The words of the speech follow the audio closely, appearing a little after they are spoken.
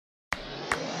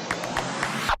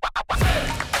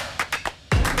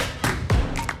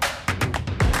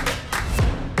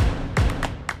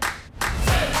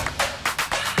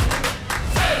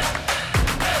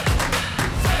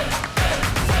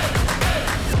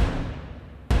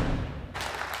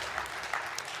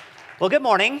Well, good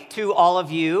morning to all of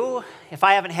you. If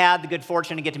I haven't had the good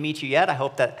fortune to get to meet you yet, I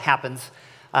hope that happens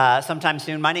sometime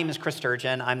soon. My name is Chris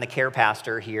Sturgeon. I'm the care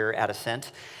pastor here at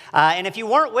Ascent. And if you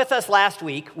weren't with us last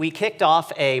week, we kicked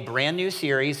off a brand new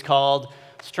series called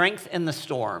Strength in the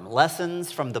Storm,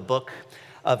 Lessons from the Book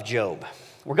of Job.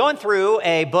 We're going through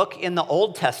a book in the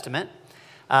Old Testament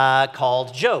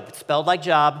called Job. It's spelled like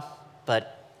Job,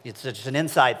 but it's just an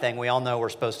inside thing. We all know we're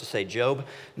supposed to say Job.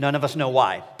 None of us know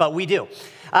why, but we do.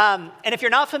 And if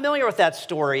you're not familiar with that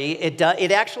story, it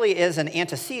actually is an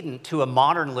antecedent to a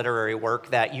modern literary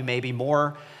work that you may be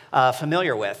more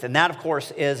familiar with. And that, of course,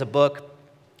 is a book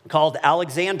called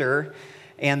Alexander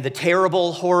and the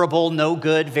Terrible, Horrible, No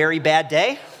Good, Very Bad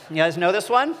Day. You guys know this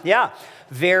one? Yeah,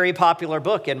 very popular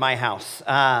book in my house.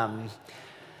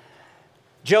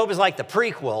 Job is like the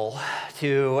prequel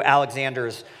to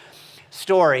Alexander's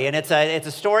story, and it's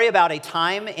a story about a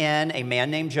time in a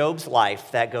man named Job's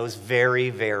life that goes very,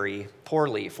 very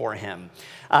poorly for him.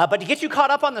 But to get you caught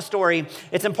up on the story,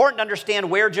 it's important to understand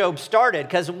where Job started,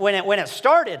 because when it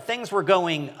started, things were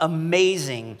going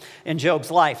amazing in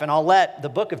Job's life, and I'll let the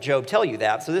book of Job tell you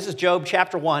that. So this is Job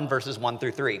chapter 1, verses 1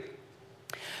 through 3.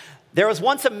 There was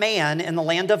once a man in the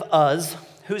land of Uz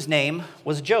whose name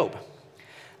was Job.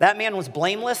 That man was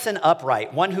blameless and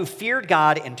upright, one who feared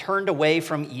God and turned away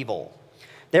from evil.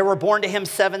 There were born to him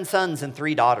 7 sons and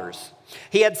 3 daughters.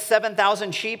 He had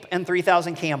 7,000 sheep and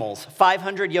 3,000 camels,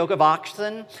 500 yoke of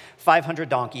oxen, 500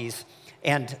 donkeys,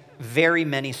 and very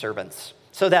many servants,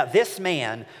 so that this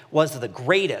man was the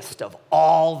greatest of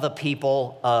all the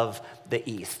people of the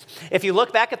East. If you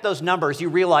look back at those numbers, you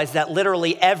realize that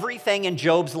literally everything in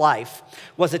Job's life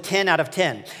was a 10 out of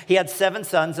 10. He had 7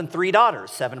 sons and 3 daughters.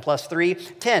 7 plus 3,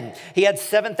 10. He had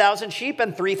 7,000 sheep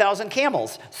and 3,000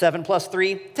 camels. 7 plus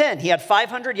 3, 10. He had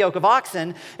 500 yoke of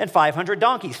oxen and 500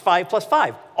 donkeys. 5 plus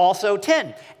 5, also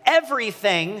 10.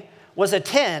 Everything was a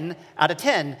 10 out of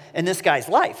 10 in this guy's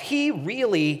life. He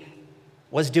really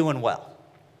was doing well.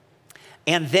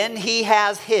 And then he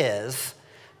has his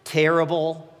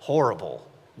terrible, horrible,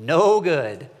 no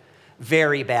good,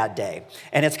 very bad day.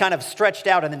 And it's kind of stretched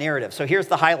out in the narrative. So here's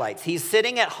the highlights. He's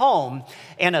sitting at home,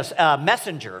 and a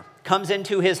messenger comes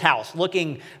into his house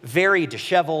looking very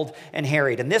disheveled and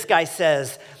harried. And this guy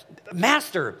says,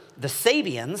 Master, the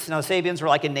Sabians, now the Sabians were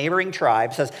like a neighboring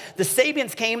tribe, says, the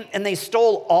Sabians came and they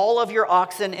stole all of your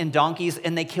oxen and donkeys,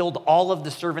 and they killed all of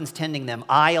the servants tending them.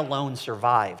 I alone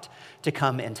survived to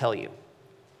come and tell you.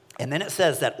 And then it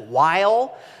says that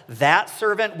while that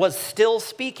servant was still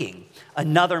speaking,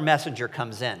 another messenger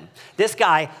comes in. This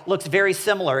guy looks very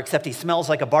similar, except he smells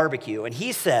like a barbecue. And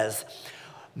he says,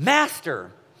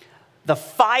 Master, the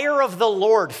fire of the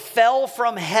Lord fell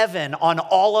from heaven on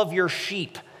all of your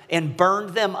sheep and burned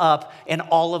them up and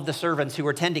all of the servants who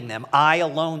were tending them. I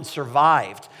alone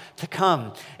survived to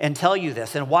come and tell you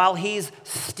this. And while he's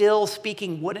still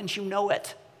speaking, wouldn't you know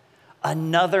it,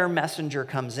 another messenger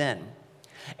comes in.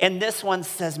 And this one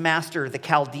says, Master, the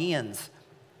Chaldeans,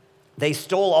 they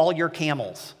stole all your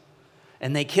camels,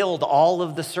 and they killed all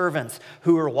of the servants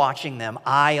who were watching them.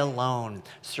 I alone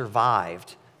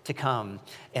survived to come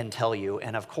and tell you.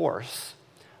 And of course,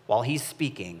 while he's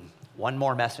speaking, one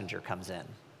more messenger comes in.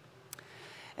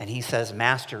 And he says,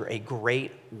 Master, a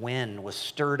great wind was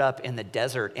stirred up in the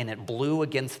desert, and it blew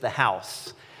against the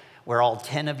house where all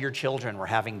 10 of your children were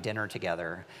having dinner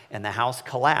together. And the house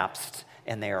collapsed,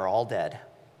 and they are all dead.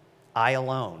 I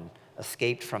alone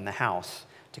escaped from the house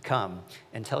to come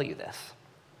and tell you this.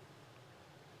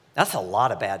 That's a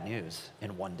lot of bad news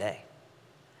in one day.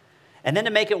 And then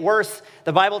to make it worse,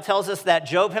 the Bible tells us that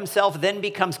Job himself then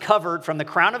becomes covered from the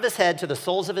crown of his head to the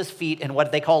soles of his feet in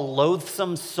what they call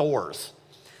loathsome sores.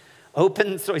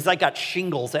 Open, so he's like got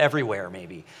shingles everywhere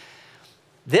maybe.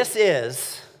 This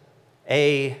is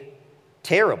a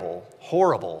terrible,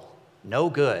 horrible, no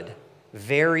good,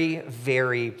 very,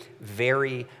 very,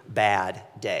 very bad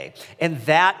day. And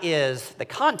that is the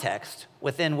context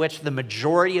within which the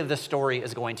majority of the story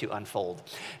is going to unfold.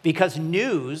 Because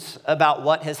news about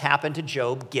what has happened to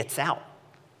Job gets out.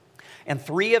 And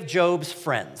 3 of Job's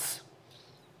friends,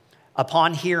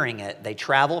 upon hearing it, they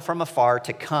travel from afar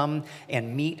to come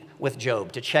and meet with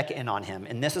Job, to check in on him.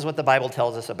 And this is what the Bible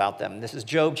tells us about them. This is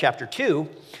Job chapter 2,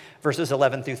 verses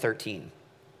 11 through 13.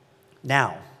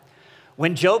 Now,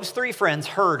 when Job's 3 friends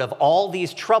heard of all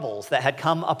these troubles that had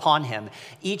come upon him,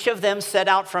 each of them set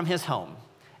out from his home.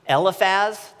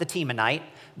 Eliphaz the Temanite,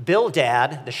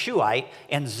 Bildad the Shuhite,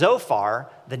 and Zophar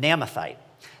the Naamathite.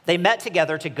 They met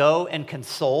together to go and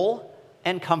console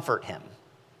and comfort him.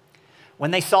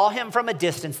 When they saw him from a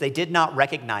distance, they did not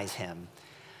recognize him.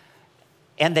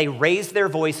 And they raised their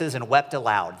voices and wept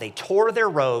aloud. They tore their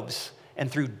robes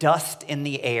and threw dust in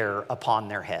the air upon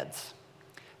their heads.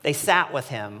 They sat with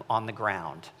him on the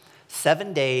ground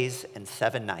 7 days and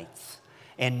 7 nights,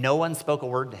 and no one spoke a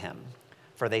word to him,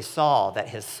 for they saw that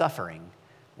his suffering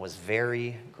was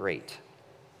very great.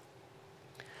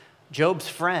 Job's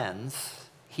friends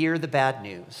hear the bad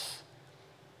news,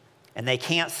 and they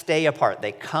can't stay apart.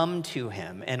 They come to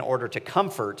him in order to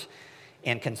comfort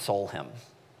and console him.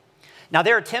 Now,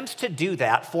 their attempts to do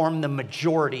that form the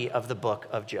majority of the book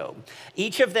of Job.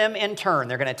 Each of them in turn,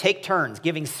 they're going to take turns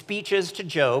giving speeches to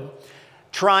Job,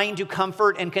 trying to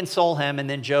comfort and console him, and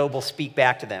then Job will speak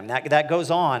back to them. That goes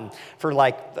on for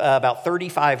about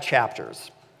 35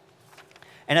 chapters.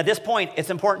 And at this point, it's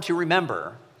important to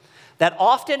remember that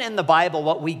often in the Bible,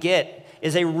 what we get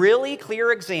is a really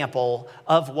clear example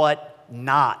of what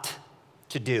not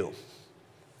to do.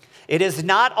 It is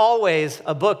not always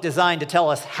a book designed to tell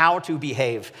us how to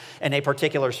behave in a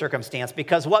particular circumstance,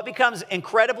 because what becomes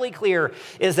incredibly clear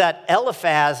is that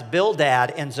Eliphaz,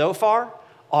 Bildad, and Zophar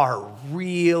are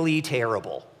really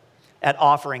terrible at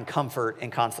offering comfort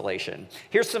and consolation.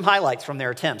 Here's some highlights from their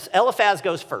attempts. Eliphaz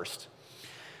goes first.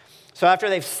 So after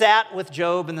they've sat with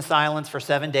Job in the silence for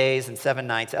 7 days and 7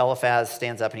 nights, Eliphaz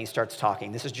stands up and he starts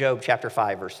talking. This is Job chapter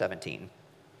 5, verse 17.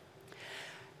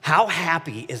 How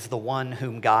happy is the one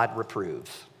whom God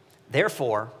reproves.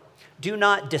 Therefore, do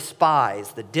not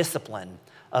despise the discipline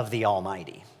of the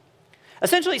Almighty.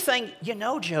 Essentially saying, you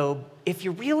know, Job, if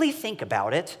you really think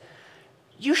about it,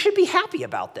 you should be happy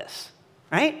about this,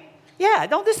 right? Yeah,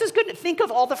 no, this is good. Think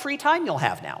of all the free time you'll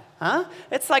have now, huh?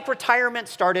 It's like retirement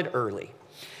started early.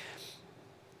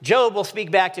 Job will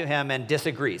speak back to him and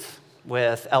disagrees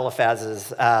with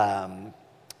Eliphaz's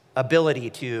ability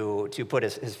to put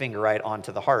his finger right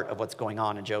onto the heart of what's going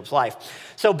on in Job's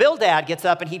life. So Bildad gets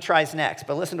up and he tries next.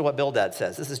 But listen to what Bildad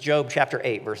says. This is Job chapter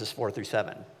 8, verses 4 through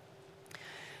 7.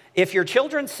 If your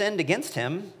children sinned against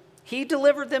him, he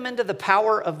delivered them into the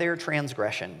power of their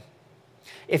transgression.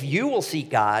 If you will seek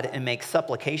God and make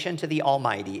supplication to the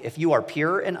Almighty, if you are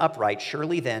pure and upright,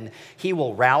 surely then he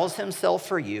will rouse himself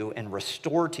for you and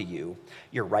restore to you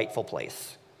your rightful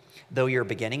place. Though your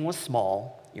beginning was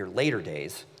small, your later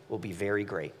days will be very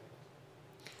great.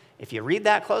 If you read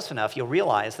that close enough, you'll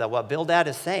realize that what Bildad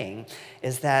is saying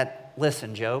is that,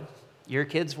 listen, Job, your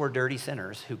kids were dirty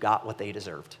sinners who got what they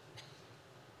deserved.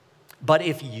 But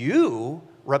if you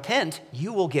repent,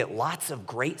 you will get lots of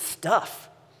great stuff.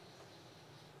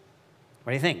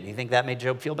 What do you think? Do you think that made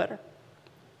Job feel better?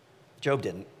 Job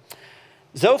didn't.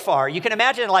 Zophar, you can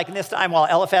imagine like in this time while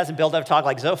Eliphaz and Bildad talk,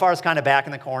 like Zophar's kind of back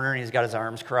in the corner and he's got his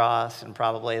arms crossed, and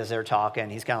probably as they're talking,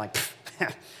 he's kind of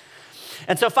like,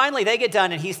 And so finally they get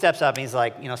done and he steps up and he's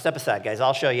like, step aside, guys.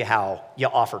 I'll show you how you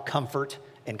offer comfort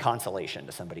and consolation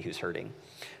to somebody who's hurting. And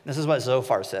this is what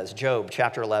Zophar says, Job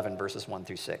chapter 11, verses 1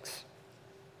 through 6.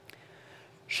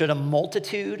 Should a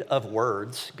multitude of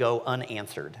words go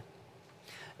unanswered?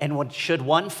 And should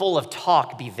one full of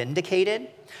talk be vindicated?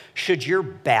 Should your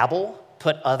babble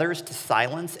put others to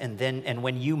silence, and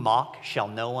when you mock, shall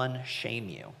no one shame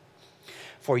you?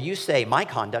 For you say, my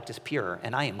conduct is pure,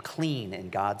 and I am clean in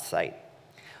God's sight.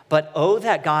 But oh,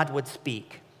 that God would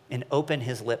speak and open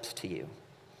his lips to you,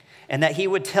 and that he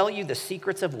would tell you the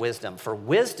secrets of wisdom, for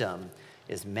wisdom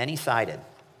is many-sided.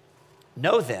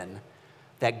 Know then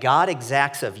that God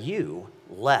exacts of you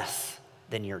less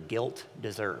than your guilt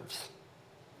deserves.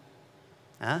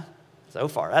 Huh?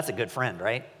 Zophar, that's a good friend,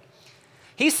 right?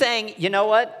 He's saying, you know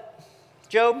what,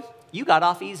 Job, you got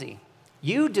off easy.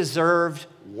 You deserved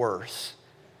worse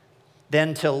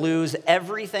than to lose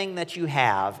everything that you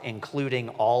have, including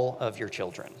all of your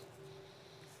children.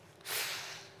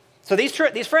 So these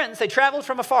friends, they traveled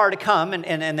from afar to come,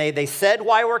 and they said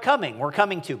why we're coming. We're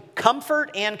coming to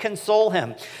comfort and console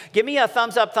him. Give me a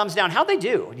thumbs up, thumbs down. How'd they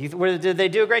do? Did they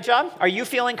do a great job? Are you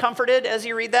feeling comforted as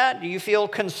you read that? Do you feel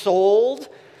consoled?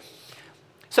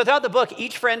 So throughout the book,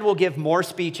 each friend will give more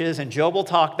speeches, and Job will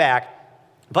talk back.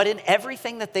 But in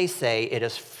everything that they say, it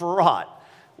is fraught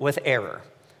with error.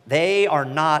 They are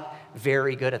not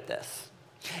very good at this.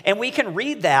 And we can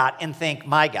read that and think,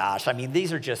 my gosh, I mean,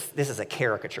 this is a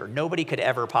caricature. Nobody could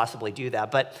ever possibly do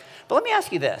that. But let me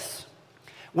ask you this.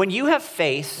 When you have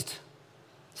faced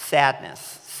sadness,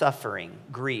 suffering,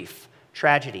 grief,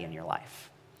 tragedy in your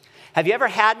life, have you ever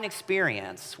had an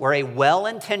experience where a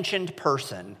well-intentioned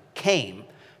person came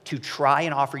to try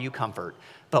and offer you comfort,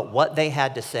 but what they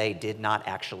had to say did not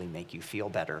actually make you feel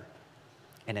better,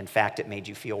 and in fact, it made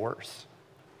you feel worse?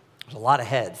 There's a lot of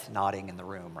heads nodding in the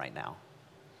room right now.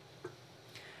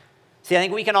 See, I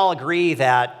think we can all agree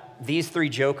that these three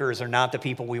jokers are not the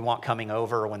people we want coming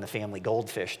over when the family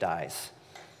goldfish dies.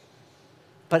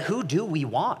 But who do we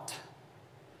want?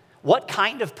 What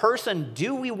kind of person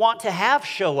do we want to have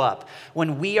show up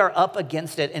when we are up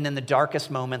against it and in the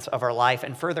darkest moments of our life?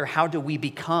 And further, how do we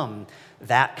become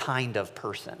that kind of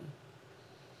person?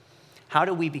 How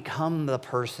do we become the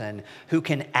person who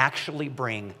can actually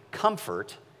bring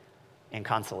comfort and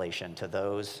consolation to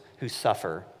those who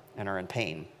suffer and are in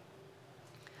pain?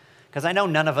 Because I know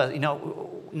none of us, we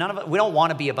don't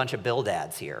want to be a bunch of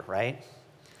Bildads here, right?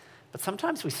 But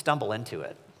sometimes we stumble into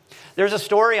it. There's a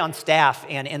story on staff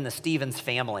and in the Stevens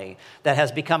family that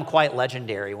has become quite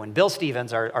legendary. When Bill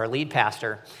Stevens, our lead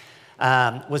pastor,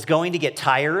 was going to get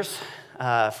tires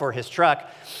for his truck,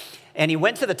 and he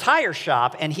went to the tire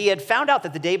shop, and he had found out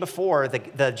that the day before,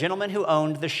 the gentleman who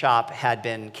owned the shop had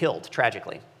been killed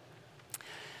tragically.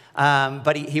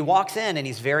 But he walks in, and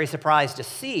he's very surprised to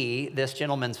see this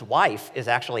gentleman's wife is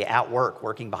actually at work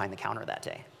working behind the counter that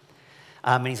day.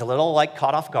 And he's a little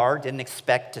caught off guard, didn't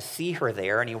expect to see her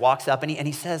there. And he walks up and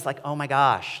he says oh my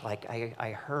gosh,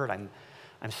 I heard, I'm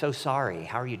so sorry.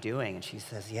 How are you doing? And she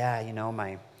says, yeah,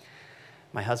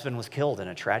 my husband was killed in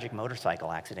a tragic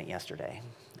motorcycle accident yesterday.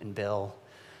 And Bill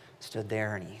stood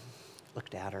there and he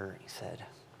looked at her and he said,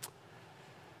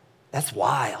 that's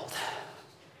wild.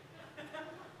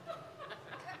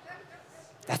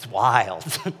 That's wild.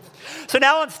 So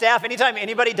now on staff, anytime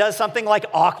anybody does something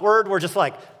awkward, we're just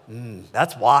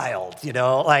that's wild,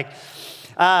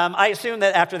 I assume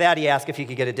that after that he asked if he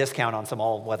could get a discount on some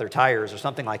all-weather tires or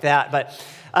something like that. But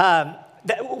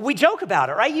we joke about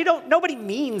it, right? Nobody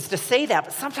means to say that,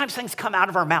 but sometimes things come out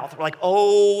of our mouth. We're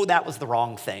oh, that was the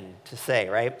wrong thing to say,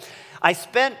 right? I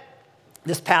spent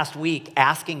this past week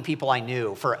asking people I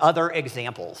knew for other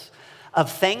examples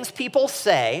of things people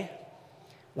say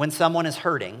when someone is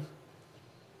hurting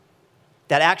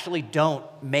that actually don't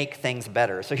make things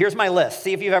better. So here's my list.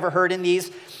 See if you've ever heard in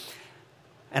these.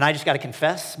 And I just got to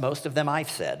confess, most of them I've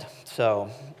said. So,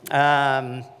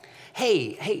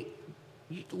 hey,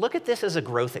 look at this as a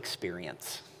growth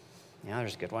experience. Yeah,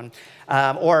 there's a good one.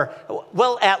 Or,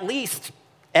 well, at least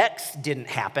X didn't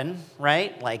happen,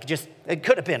 right? It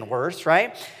could have been worse,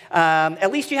 right?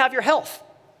 At least you have your health.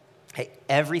 Hey,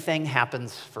 everything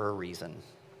happens for a reason.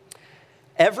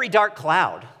 Every dark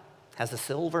cloud has a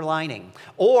silver lining.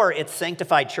 Or its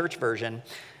sanctified church version,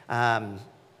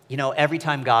 every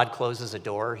time God closes a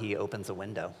door, he opens a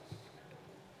window.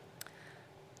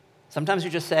 Sometimes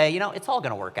we just say, it's all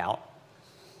going to work out.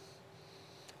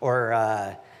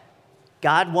 Or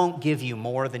God won't give you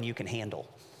more than you can handle.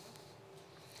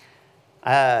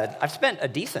 I've spent a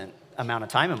decent amount of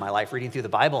time in my life reading through the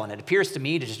Bible, and it appears to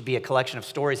me to just be a collection of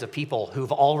stories of people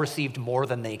who've all received more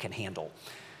than they can handle,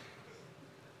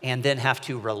 and then have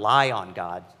to rely on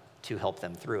God to help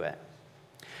them through it.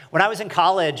 When I was in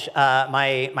college,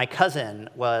 my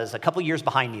cousin was a couple years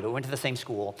behind me, but we went to the same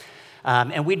school.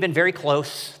 And we'd been very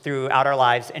close throughout our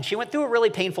lives. And she went through a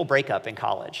really painful breakup in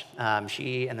college.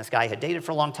 She and this guy had dated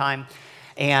for a long time.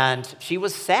 And she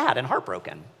was sad and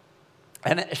heartbroken.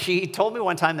 And she told me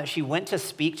one time that she went to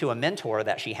speak to a mentor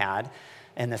that she had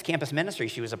in this campus ministry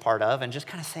she was a part of, and just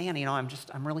kind of saying,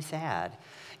 I'm really sad.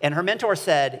 And her mentor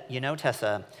said,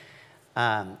 Tessa,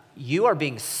 you are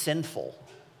being sinful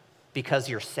because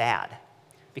you're sad,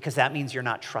 because that means you're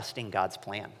not trusting God's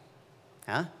plan.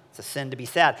 Huh? It's a sin to be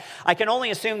sad. I can only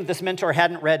assume that this mentor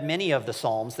hadn't read many of the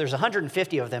Psalms. There's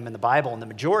 150 of them in the Bible, and the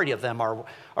majority of them are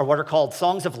what are called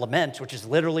songs of lament, which is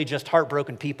literally just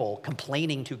heartbroken people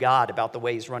complaining to God about the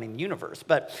way he's running the universe.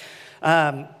 But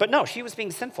no, she was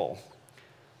being sinful.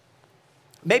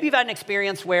 Maybe you've had an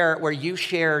experience where you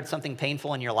shared something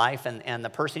painful in your life, and the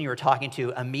person you were talking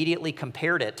to immediately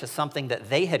compared it to something that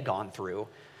they had gone through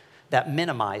that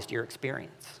minimized your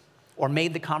experience, or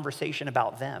made the conversation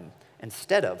about them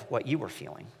instead of what you were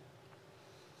feeling.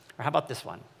 Or how about this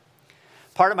one?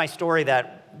 Part of my story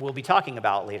that we'll be talking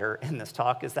about later in this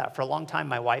talk is that for a long time,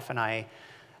 my wife and I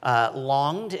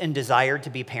longed and desired to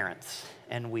be parents,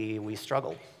 and we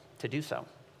struggled to do so.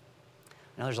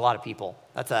 I know there's a lot of people.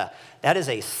 That is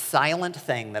a silent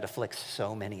thing that afflicts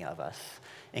so many of us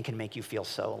and can make you feel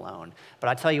so alone. But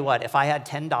I tell you what, if I had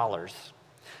 $10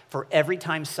 for every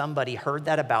time somebody heard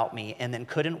that about me and then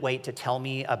couldn't wait to tell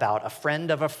me about a friend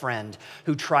of a friend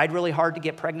who tried really hard to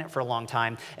get pregnant for a long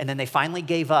time, and then they finally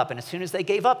gave up, and as soon as they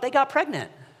gave up, they got pregnant.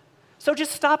 So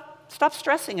just stop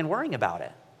stressing and worrying about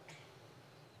it.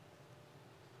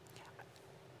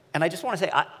 And I just want to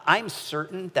say, I'm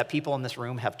certain that people in this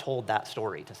room have told that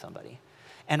story to somebody.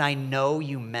 And I know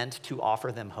you meant to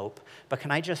offer them hope. But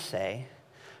can I just say,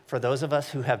 for those of us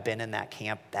who have been in that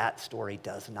camp, that story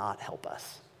does not help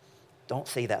us. Don't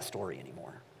say that story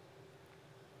anymore.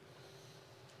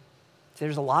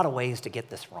 There's a lot of ways to get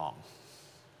this wrong.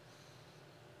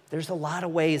 There's a lot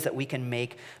of ways that we can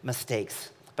make mistakes,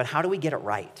 but how do we get it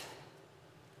right?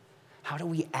 How do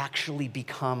we actually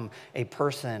become a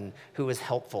person who is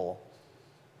helpful?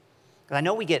 Because I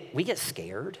know we get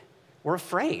scared. We're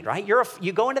afraid, right?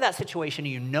 You go into that situation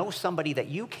and you know somebody that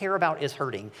you care about is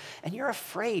hurting, and you're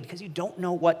afraid because you don't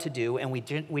know what to do, and we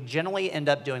generally end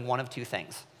up doing one of two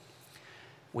things.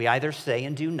 We either say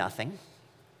and do nothing,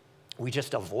 we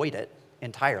just avoid it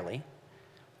entirely,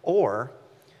 or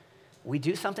we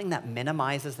do something that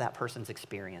minimizes that person's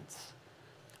experience,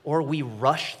 or we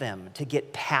rush them to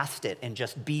get past it and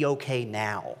just be okay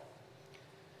now.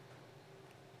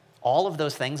 All of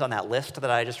those things on that list that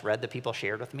I just read that people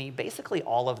shared with me, basically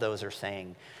all of those are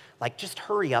saying, like, just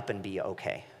hurry up and be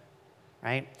okay,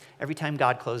 right? Every time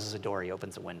God closes a door, he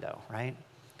opens a window, right?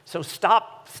 So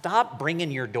stop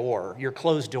bringing your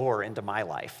closed door into my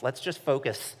life. Let's just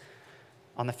focus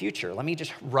on the future. Let me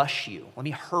just rush you. Let me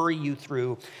hurry you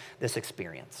through this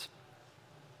experience.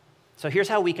 So here's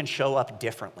how we can show up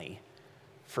differently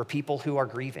for people who are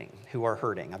grieving, who are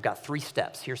hurting. I've got 3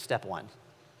 steps. Here's step 1.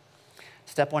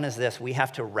 Step 1 is this: we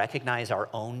have to recognize our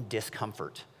own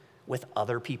discomfort with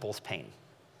other people's pain.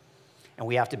 And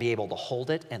we have to be able to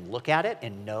hold it and look at it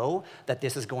and know that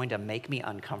this is going to make me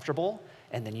uncomfortable,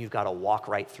 and then you've got to walk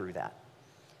right through that.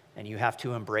 And you have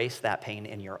to embrace that pain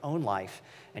in your own life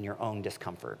and your own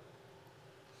discomfort.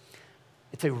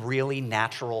 It's a really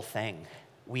natural thing.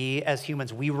 We, as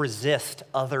humans, we resist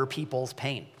other people's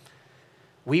pain.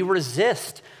 We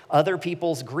resist other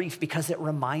people's grief because it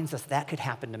reminds us that could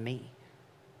happen to me.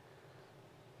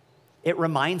 It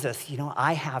reminds us,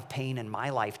 I have pain in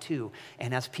my life too.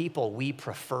 And as people, we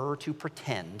prefer to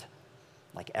pretend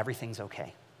like everything's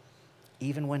okay,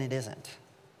 even when it isn't,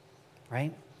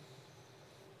 right?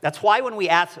 That's why when we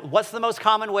ask, what's the most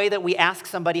common way that we ask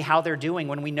somebody how they're doing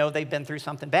when we know they've been through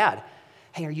something bad?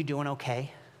 Hey, are you doing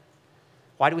okay?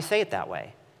 Why do we say it that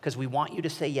way? Because we want you to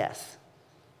say yes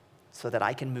so that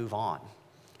I can move on.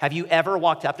 Have you ever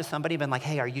walked up to somebody and been like,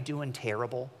 hey, are you doing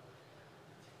terrible?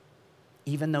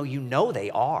 Even though you know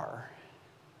they are.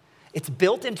 It's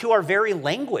built into our very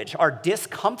language, our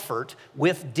discomfort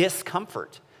with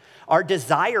discomfort, our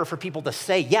desire for people to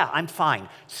say, yeah, I'm fine,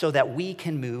 so that we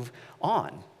can move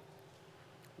on.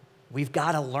 We've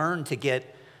got to learn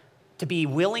to be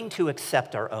willing to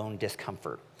accept our own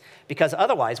discomfort, because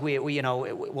otherwise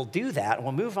we'll do that and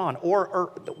we'll move on.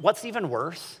 Or what's even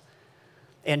worse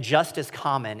and just as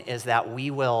common is that we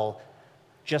will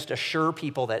just assure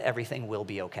people that everything will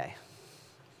be okay.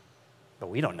 But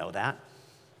we don't know that.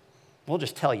 We'll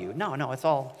just tell you, no, it's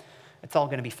all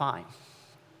going to be fine.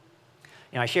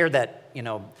 I shared that,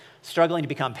 struggling to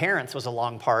become parents was a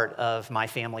long part of my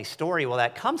family's story. Well,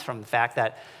 that comes from the fact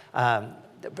that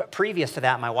previous to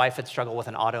that, my wife had struggled with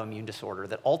an autoimmune disorder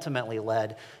that ultimately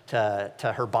led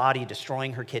to her body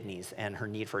destroying her kidneys and her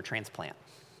need for a transplant.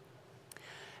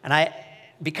 And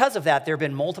because of that, there have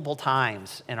been multiple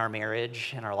times in our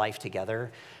marriage and our life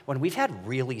together when we've had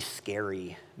really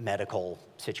scary medical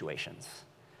situations.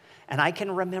 And I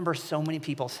can remember so many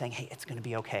people saying, hey, it's going to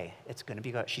be okay. It's going to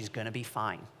be good. She's going to be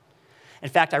fine. In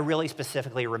fact, I really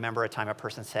specifically remember a time a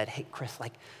person said, hey, Chris,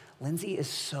 Lindsay is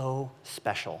so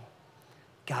special.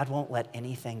 God won't let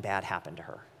anything bad happen to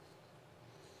her.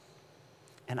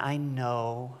 And I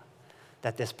know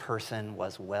that this person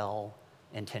was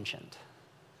well-intentioned.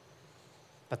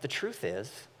 But the truth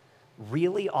is,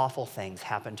 really awful things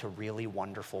happen to really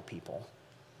wonderful people.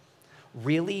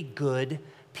 Really good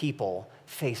people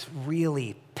face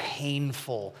really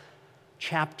painful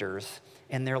chapters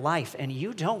in their life, and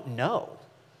you don't know.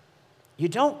 You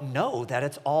don't know that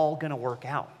it's all going to work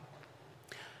out.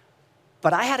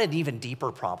 But I had an even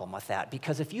deeper problem with that,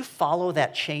 because if you follow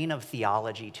that chain of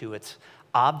theology to its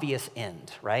obvious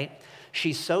end, right?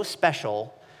 She's so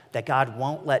special that God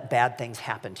won't let bad things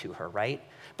happen to her, right?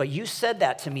 But you said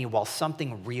that to me while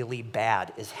something really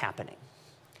bad is happening.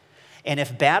 And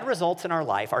if bad results in our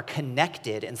life are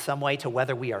connected in some way to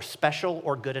whether we are special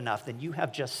or good enough, then you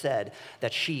have just said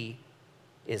that she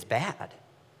is bad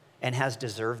and has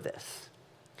deserved this.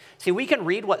 See, we can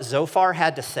read what Zophar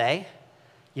had to say.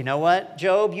 You know what,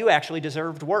 Job, you actually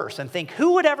deserved worse, and think,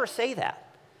 who would ever say that?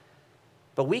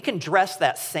 But we can dress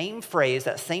that same phrase,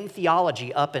 that same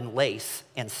theology up in lace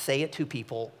and say it to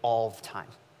people all the time.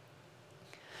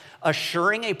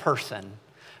 Assuring a person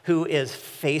who is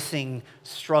facing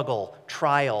struggle,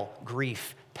 trial,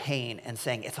 grief, pain, and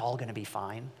saying it's all going to be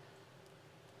fine,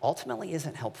 ultimately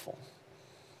isn't helpful.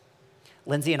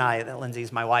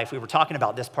 Lindsay's my wife, we were talking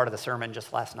about this part of the sermon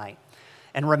just last night,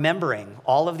 and remembering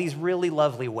all of these really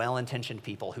lovely, well-intentioned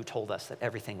people who told us that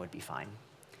everything would be fine.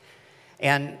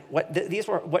 And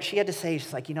what she had to say,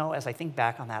 she's like, as I think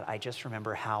back on that, I just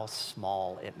remember how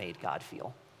small it made God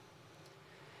feel.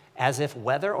 As if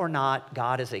whether or not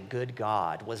God is a good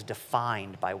God was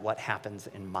defined by what happens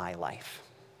in my life.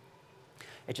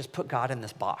 It just put God in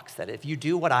this box that if you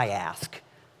do what I ask,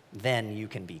 then you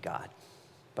can be God.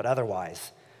 But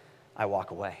otherwise, I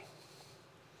walk away.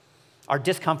 Our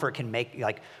discomfort can make,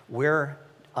 we're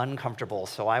uncomfortable,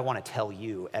 so I want to tell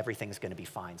you everything's going to be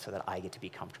fine so that I get to be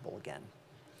comfortable again.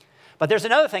 But there's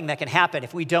another thing that can happen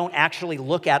if we don't actually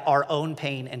look at our own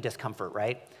pain and discomfort,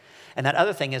 right? And that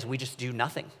other thing is we just do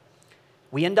nothing.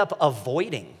 We end up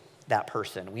avoiding that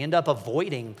person. We end up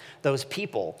avoiding those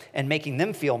people and making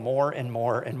them feel more and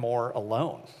more and more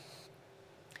alone.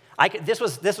 This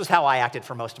was how I acted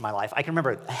for most of my life. I can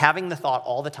remember having the thought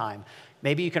all the time,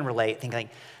 maybe you can relate, thinking,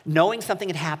 knowing something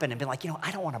had happened and being like,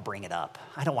 I don't want to bring it up.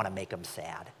 I don't want to make them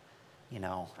sad.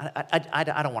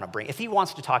 I don't want to bring, if he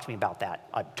wants to talk to me about that,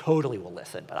 I totally will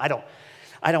listen, but I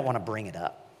don't want to bring it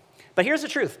up. But here's the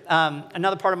truth.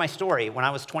 Another part of my story, when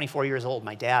I was 24 years old,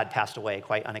 my dad passed away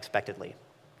quite unexpectedly.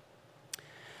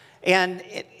 And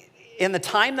in the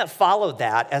time that followed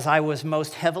that, as I was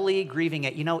most heavily grieving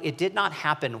it, it did not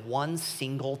happen one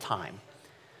single time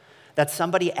that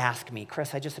somebody asked me,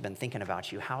 Chris, I just have been thinking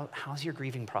about you. How's your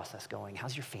grieving process going?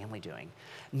 How's your family doing?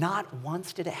 Not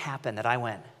once did it happen that I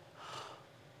went,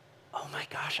 oh my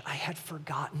gosh, I had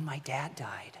forgotten my dad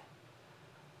died.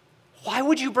 Why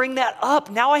would you bring that up?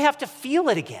 Now I have to feel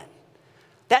it again.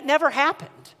 That never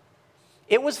happened.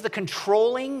 It was the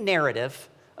controlling narrative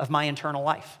of my internal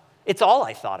life. It's all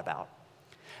I thought about.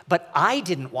 But I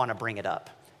didn't want to bring it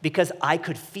up because I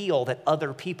could feel that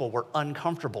other people were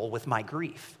uncomfortable with my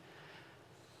grief.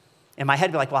 And my head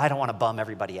would be like, well, I don't want to bum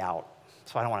everybody out,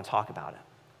 so I don't want to talk about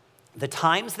it. The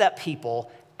times that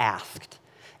people asked,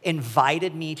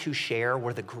 invited me to share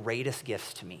were the greatest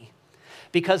gifts to me.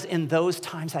 Because in those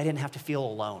times, I didn't have to feel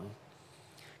alone.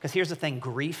 Because here's the thing,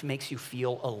 grief makes you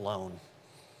feel alone.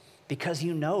 Because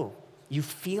you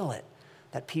feel it,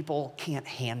 that people can't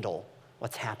handle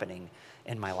what's happening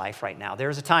in my life right now. There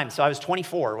was a time, so I was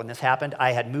 24 when this happened.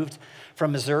 I had moved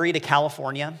from Missouri to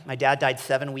California. My dad died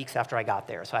 7 weeks after I got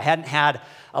there. So I hadn't had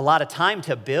a lot of time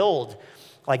to build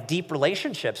deep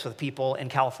relationships with people in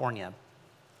California.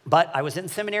 But I was in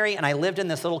seminary and I lived in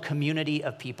this little community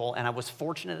of people, and I was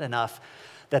fortunate enough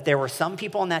that there were some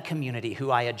people in that community who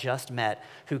I had just met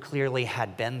who clearly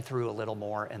had been through a little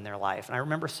more in their life. And I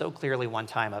remember so clearly one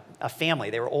time a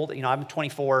family, they were old, I'm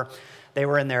 24, they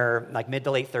were in their mid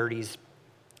to late 30s.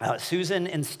 Susan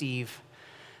and Steve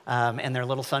and their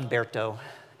little son Berto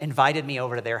invited me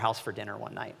over to their house for dinner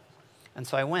one night. And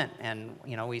so I went, and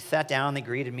we sat down, they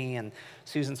greeted me, and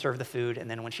Susan served the food, and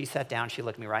then when she sat down, she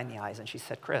looked me right in the eyes, and she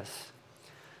said, Chris,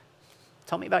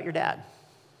 tell me about your dad.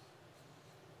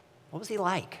 What was he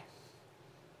like?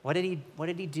 What did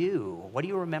he do? What do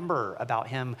you remember about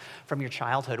him from your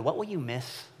childhood? What will you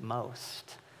miss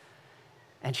most?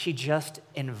 And she just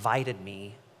invited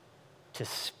me to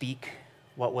speak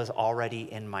what was already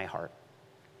in my heart.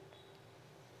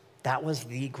 That was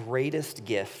the greatest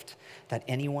gift that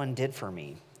anyone did for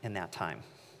me in that time.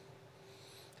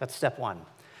 That's step one.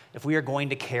 If we are going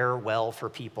to care well for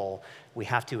people, we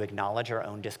have to acknowledge our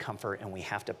own discomfort and we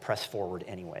have to press forward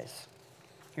anyways.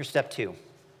 Here's step two.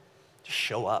 Just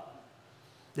show up.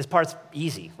 This part's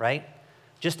easy, right?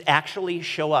 Just actually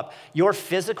show up. Your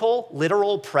physical,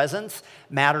 literal presence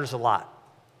matters a lot.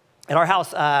 At our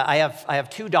house, I have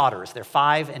two daughters. They're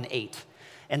 5 and 8.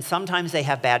 And sometimes they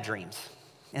have bad dreams.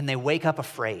 And they wake up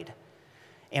afraid.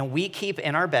 And we keep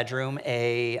in our bedroom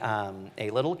a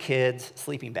little kid's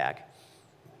sleeping bag.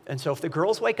 And so if the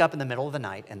girls wake up in the middle of the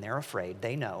night and they're afraid,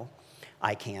 they know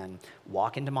I can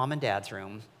walk into mom and dad's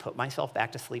room, put myself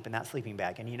back to sleep in that sleeping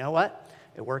bag. And you know what?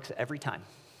 It works every time.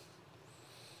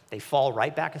 They fall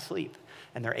right back asleep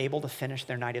and they're able to finish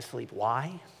their night of sleep.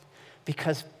 Why?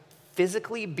 Because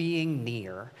physically being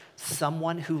near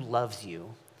someone who loves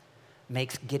you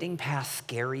makes getting past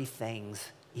scary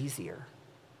things easier.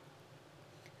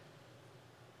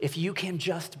 If you can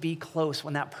just be close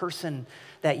when that person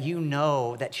that you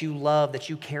know, that you love, that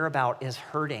you care about is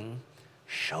hurting,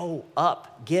 show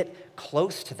up, get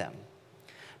close to them.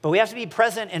 But we have to be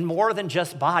present in more than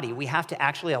just body. We have to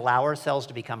actually allow ourselves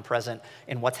to become present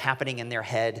in what's happening in their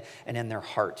head and in their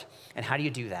heart. And how do you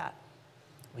do that?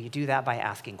 Well, you do that by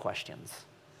asking questions.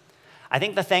 I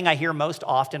think the thing I hear most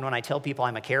often when I tell people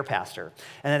I'm a care pastor,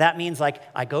 and that means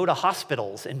I go to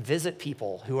hospitals and visit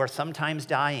people who are sometimes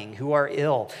dying, who are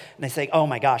ill, and they say, oh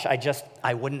my gosh,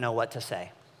 I wouldn't know what to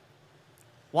say.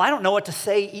 Well, I don't know what to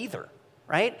say either,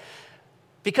 right?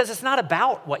 Because it's not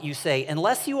about what you say.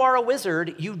 Unless you are a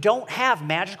wizard, you don't have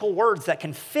magical words that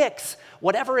can fix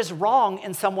whatever is wrong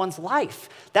in someone's life.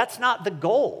 That's not the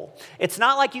goal. It's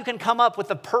not like you can come up with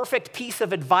a perfect piece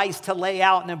of advice to lay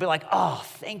out and then be like, oh,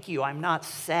 thank you, I'm not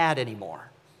sad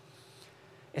anymore.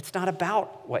 It's not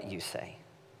about what you say.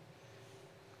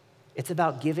 It's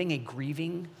about giving a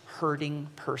grieving, hurting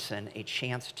person a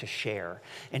chance to share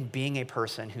and being a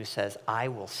person who says, I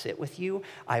will sit with you,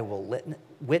 I will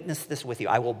witness this with you,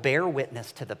 I will bear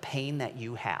witness to the pain that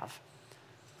you have,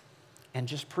 and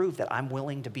just prove that I'm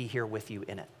willing to be here with you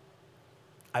in it.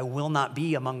 I will not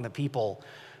be among the people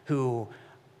who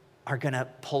are gonna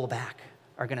pull back,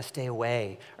 are gonna stay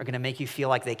away, are gonna make you feel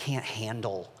like they can't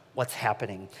handle what's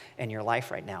happening in your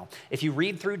life right now. If you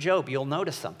read through Job, you'll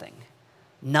notice something.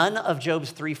 None of Job's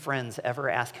 3 friends ever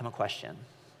ask him a question.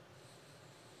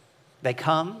 They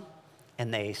come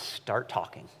and they start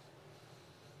talking.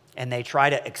 And they try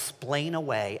to explain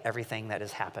away everything that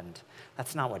has happened.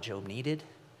 That's not what Job needed.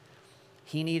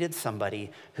 He needed somebody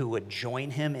who would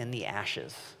join him in the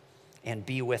ashes and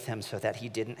be with him so that he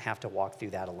didn't have to walk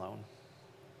through that alone.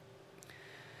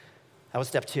 That was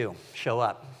step 2, show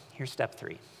up. Here's step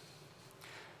 3.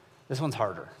 This one's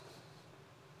harder.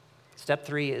 Step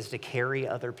 3 is to carry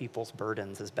other people's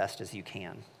burdens as best as you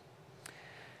can.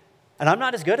 And I'm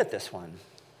not as good at this one,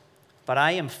 but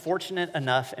I am fortunate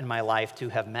enough in my life to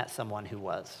have met someone who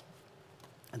was.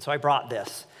 And so I brought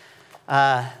this.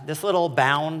 This little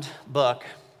bound book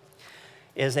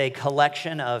is a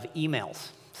collection of emails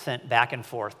sent back and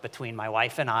forth between my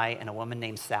wife and I and a woman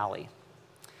named Sally.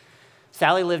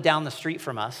 Sally lived down the street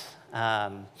from us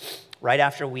right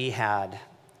after we had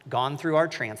gone through our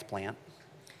transplant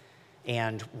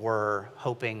and were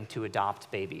hoping to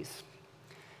adopt babies.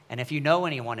 And if you know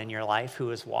anyone in your life who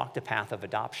has walked a path of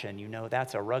adoption, you know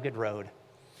that's a rugged road.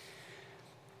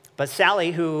 But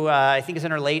Sally, who I think is in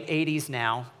her late 80s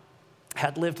now,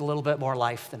 had lived a little bit more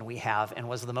life than we have and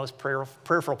was the most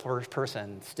prayerful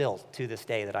person still to this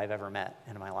day that I've ever met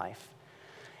in my life.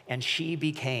 And she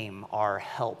became our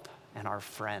help and our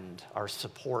friend, our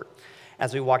support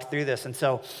as we walked through this. And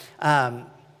so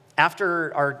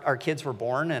after our kids were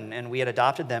born and we had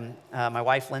adopted them, my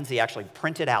wife, Lindsay, actually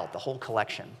printed out the whole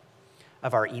collection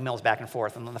of our emails back and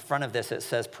forth. And on the front of this, it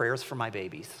says, prayers for my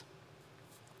babies.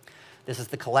 This is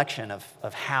the collection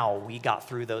of how we got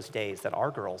through those days that our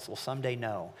girls will someday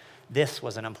know this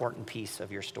was an important piece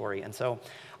of your story. And so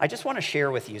I just want to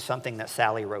share with you something that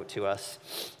Sally wrote to us.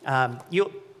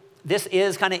 This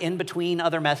is kind of in between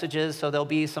other messages, so there'll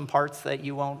be some parts that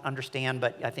you won't understand,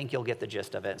 but I think you'll get the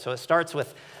gist of it. So it starts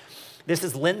with, this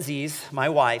is Lindsay's, my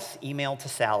wife's, email to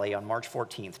Sally on March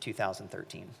 14th,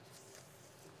 2013.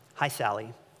 Hi,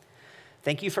 Sally.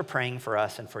 Thank you for praying for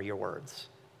us and for your words.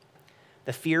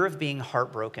 The fear of being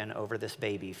heartbroken over this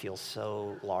baby feels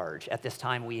so large. At this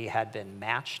time, we had been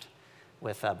matched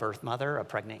with a birth mother, a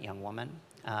pregnant young woman.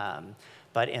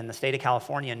 But in the state of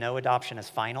California, no adoption is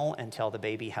final until the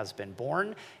baby has been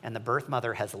born and the birth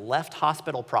mother has left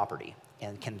hospital property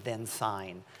and can then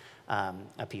sign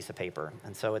a piece of paper.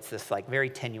 And so it's this like very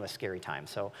tenuous, scary time.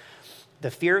 So the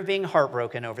fear of being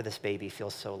heartbroken over this baby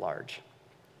feels so large.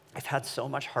 I've had so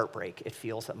much heartbreak, it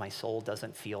feels that my soul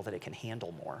doesn't feel that it can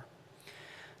handle more.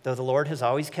 Though the Lord has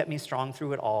always kept me strong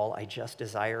through it all, I just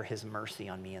desire his mercy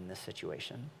on me in this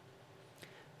situation.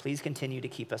 Please continue to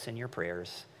keep us in your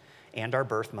prayers and our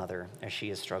birth mother as she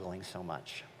is struggling so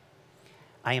much.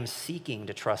 I am seeking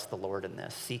to trust the Lord in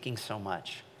this, seeking so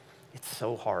much. It's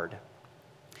so hard.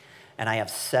 And I have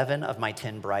 7 of my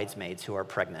 10 bridesmaids who are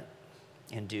pregnant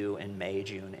and due in May,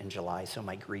 June, and July, so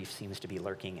my grief seems to be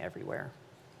lurking everywhere.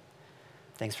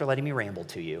 Thanks for letting me ramble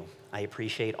to you. I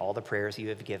appreciate all the prayers you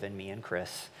have given me and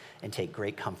Chris and take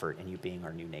great comfort in you being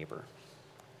our new neighbor.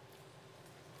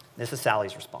 This is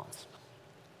Sally's response.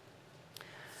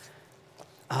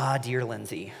 Ah, dear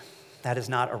Lindsay, that is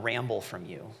not a ramble from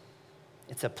you.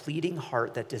 It's a pleading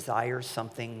heart that desires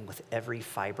something with every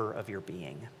fiber of your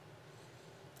being.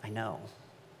 I know.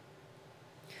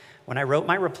 When I wrote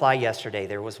my reply yesterday,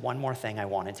 there was one more thing I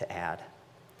wanted to add.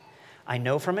 I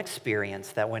know from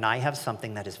experience that when I have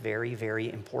something that is very,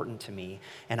 very important to me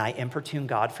and I importune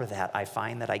God for that, I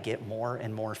find that I get more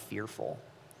and more fearful,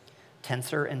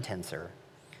 tenser and tenser,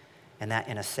 and that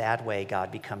in a sad way,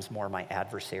 God becomes more my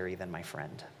adversary than my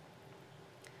friend.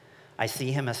 I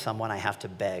see him as someone I have to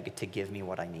beg to give me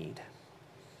what I need.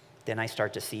 Then I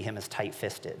start to see him as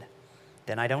tight-fisted.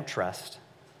 Then I don't trust.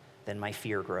 Then my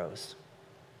fear grows.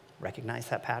 Recognize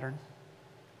that pattern?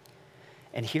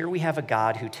 And here we have a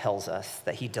God who tells us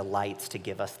that he delights to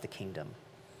give us the kingdom.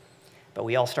 But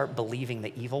we all start believing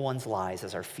the evil one's lies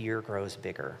as our fear grows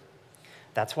bigger.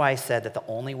 That's why I said that the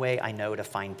only way I know to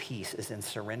find peace is in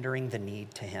surrendering the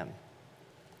need to him.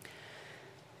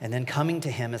 And then coming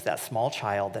to him as that small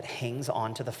child that hangs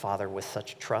on to the Father with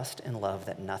such trust and love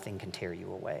that nothing can tear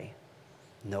you away.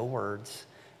 No words,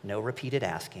 no repeated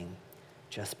asking,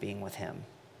 just being with him.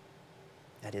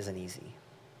 That isn't easy.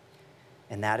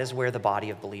 And that is where the body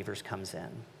of believers comes in.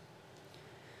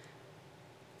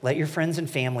 Let your friends and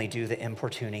family do the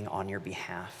importuning on your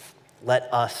behalf.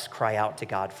 Let us cry out to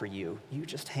God for you. You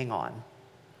just hang on.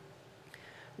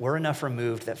 We're enough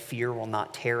removed that fear will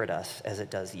not tear at us as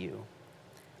it does you.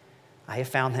 I have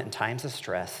found that in times of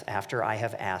stress, after I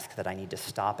have asked that I need to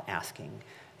stop asking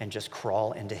and just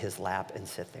crawl into his lap and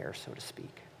sit there, so to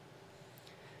speak.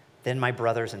 Then my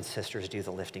brothers and sisters do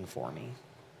the lifting for me.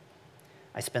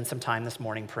 I spent some time this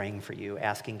morning praying for you,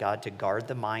 asking God to guard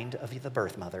the mind of the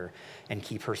birth mother and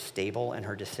keep her stable in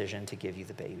her decision to give you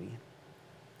the baby.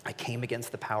 I came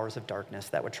against the powers of darkness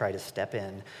that would try to step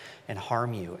in and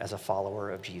harm you as a follower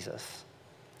of Jesus.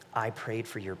 I prayed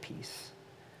for your peace.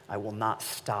 I will not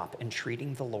stop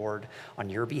entreating the Lord on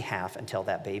your behalf until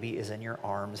that baby is in your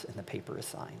arms and the paper is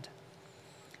signed.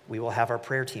 We will have our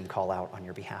prayer team call out on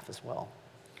your behalf as well.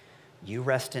 You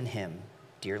rest in him,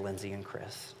 dear Lindsay and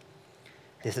Chris.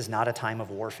 This is not a time of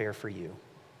warfare for you.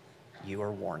 You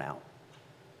are worn out.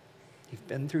 You've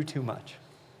been through too much.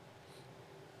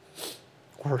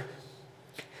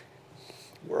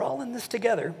 We're all in this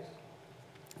together.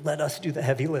 Let us do the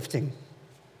heavy lifting.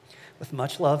 With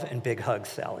much love and big hugs,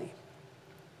 Sally.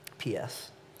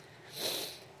 P.S.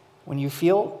 When you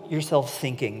feel yourself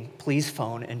sinking, please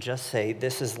phone and just say,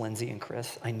 this is Lindsay and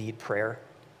Chris. I need prayer.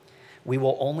 We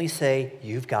will only say,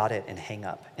 you've got it, and hang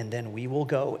up. And then we will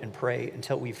go and pray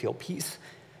until we feel peace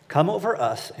come over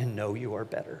us and know you are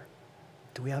better.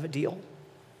 Do we have a deal?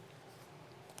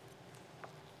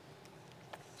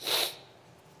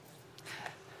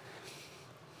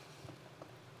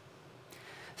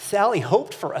 Sally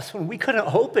hoped for us when we couldn't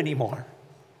hope anymore.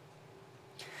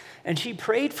 And she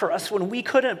prayed for us when we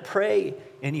couldn't pray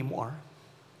anymore.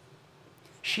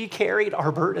 She carried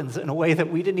our burdens in a way that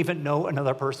we didn't even know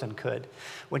another person could.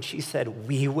 When she said,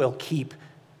 we will keep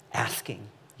asking,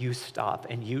 you stop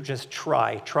and you just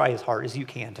try as hard as you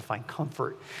can to find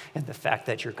comfort in the fact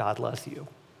that your God loves you.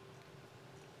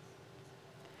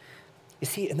 You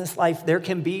see, in this life, there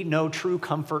can be no true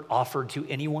comfort offered to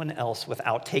anyone else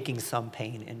without taking some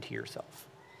pain into yourself.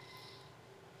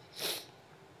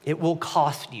 It will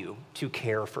cost you to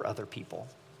care for other people.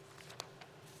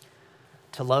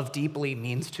 To love deeply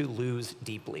means to lose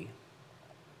deeply.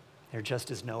 There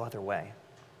just is no other way.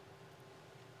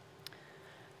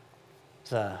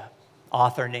 There's an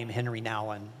author named Henry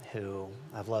Nouwen who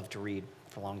I've loved to read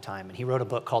for a long time, and he wrote a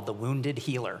book called The Wounded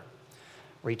Healer,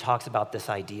 where he talks about this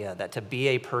idea that to be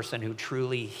a person who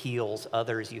truly heals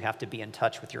others, you have to be in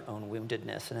touch with your own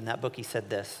woundedness. And in that book, he said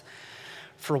this,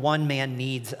 for one man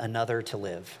needs another to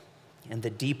live, and the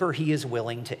deeper he is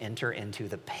willing to enter into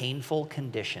the painful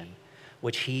condition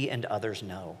which he and others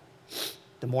know,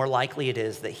 the more likely it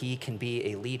is that he can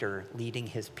be a leader leading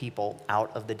his people out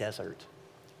of the desert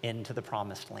into the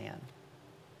promised land.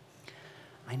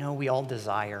 I know we all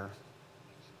desire,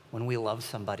 when we love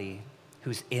somebody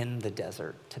who's in the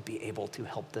desert, to be able to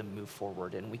help them move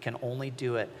forward. And we can only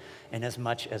do it in as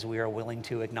much as we are willing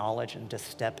to acknowledge and to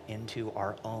step into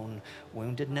our own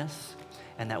woundedness,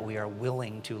 and that we are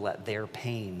willing to let their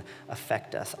pain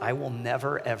affect us. I will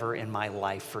never, ever in my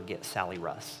life forget Sally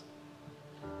Russ,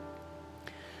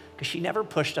 because she never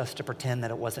pushed us to pretend that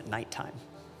it wasn't nighttime.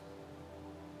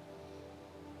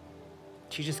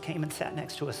 She just came and sat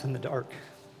next to us in the dark.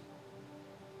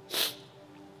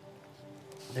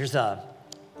 There's a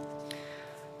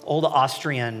old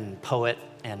Austrian poet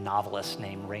and novelist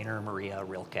named Rainer Maria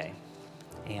Rilke.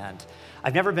 And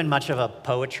I've never been much of a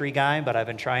poetry guy, but I've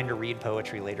been trying to read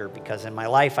poetry later because in my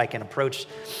life I can approach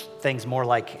things more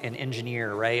like an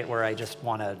engineer, right? Where I just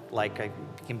want to, I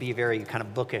can be very kind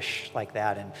of bookish like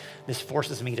that. And this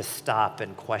forces me to stop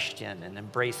and question and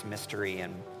embrace mystery.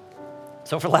 And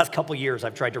so for the last couple years,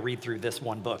 I've tried to read through this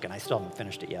one book, and I still haven't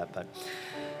finished it yet.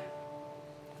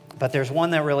 But there's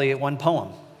one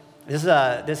poem. This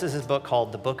is his book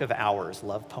called The Book of Hours,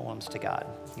 Love Poems to God.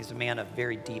 He's a man of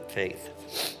very deep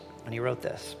faith. And he wrote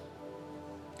this: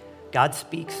 God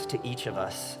speaks to each of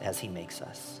us as he makes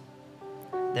us,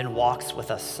 then walks with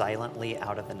us silently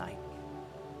out of the night.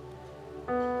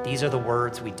 These are the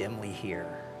words we dimly hear.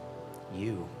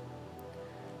 You,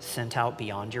 sent out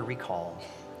beyond your recall,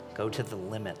 go to the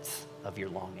limits of your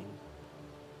longing.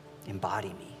 Embody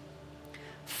me.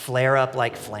 Flare up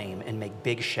like flame and make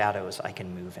big shadows I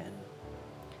can move in.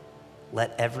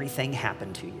 Let everything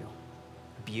happen to you,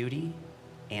 beauty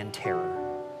and terror.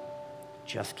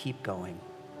 Just keep going.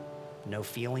 No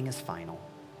feeling is final.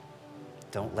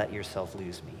 Don't let yourself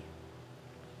lose me.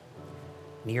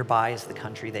 Nearby is the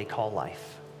country they call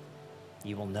life.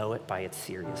 You will know it by its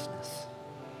seriousness.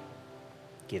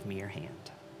 Give me your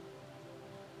hand.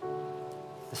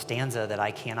 The stanza that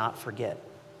I cannot forget,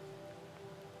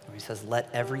 where he says, let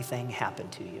everything happen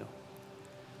to you,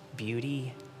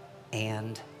 beauty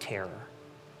and terror.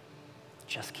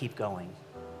 Just keep going.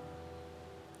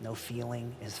 No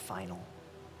feeling is final.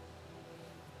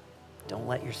 Don't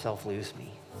let yourself lose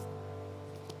me.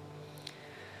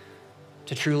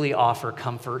 To truly offer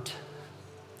comfort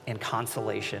and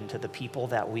consolation to the people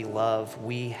that we love,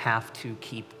 we have to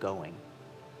keep going.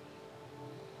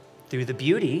 Through the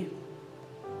beauty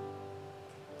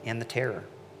and the terror.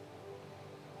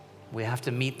 We have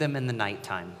to meet them in the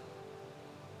nighttime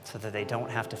so that they don't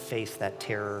have to face that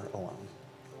terror alone.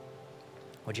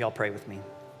 Would you all pray with me?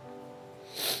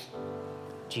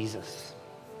 Jesus,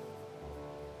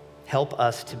 help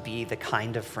us to be the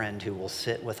kind of friend who will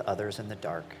sit with others in the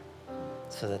dark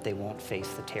so that they won't face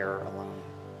the terror alone.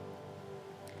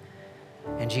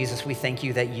 And Jesus, we thank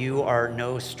you that you are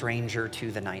no stranger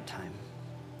to the nighttime.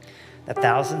 That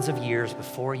thousands of years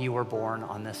before you were born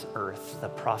on this earth, the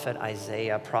prophet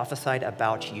Isaiah prophesied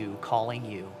about you, calling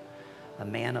you a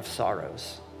man of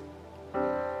sorrows,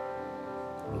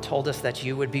 and told us that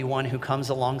you would be one who comes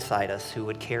alongside us, who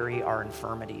would carry our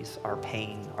infirmities, our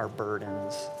pain, our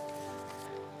burdens,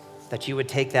 that you would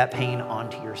take that pain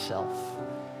onto yourself,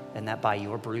 and that by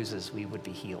your bruises we would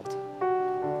be healed.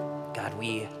 God,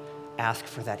 we ask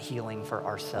for that healing for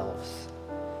ourselves.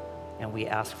 And we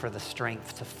ask for the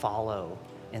strength to follow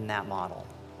in that model,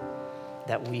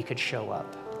 that we could show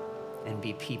up and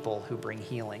be people who bring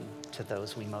healing to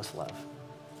those we most love.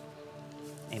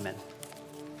 Amen.